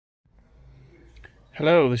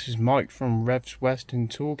Hello, this is Mike from Revs West in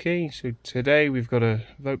Torquay. So today we've got a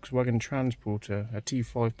Volkswagen Transporter, a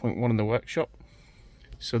T5.1 in the workshop.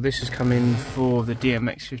 So this has come in for the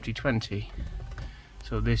DMX5020.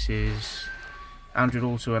 So this is Android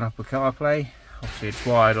Auto and Apple CarPlay. Obviously it's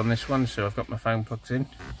wired on this one, so I've got my phone plugged in.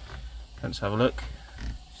 Let's have a look.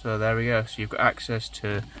 So there we go. So you've got access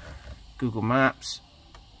to Google Maps,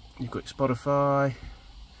 you've got Spotify.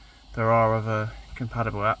 There are other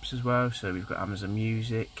compatible apps as well, so we've got Amazon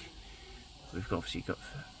Music, we've obviously got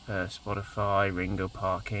Spotify, Ringo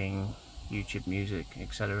Parking, YouTube Music,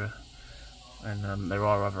 etc. And there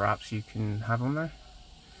are other apps you can have on there.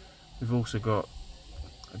 We've also got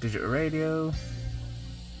a digital radio,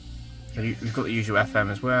 and we've got the usual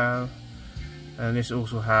FM as well, and this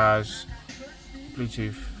also has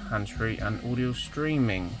Bluetooth, hands-free and audio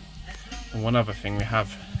streaming. And one other thing, we have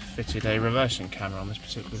fitted a reversing camera on this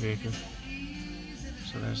particular vehicle.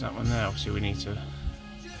 So there's that one there. Obviously we need to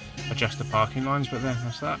adjust the parking lines, but then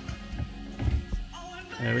that's that.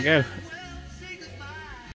 There we go.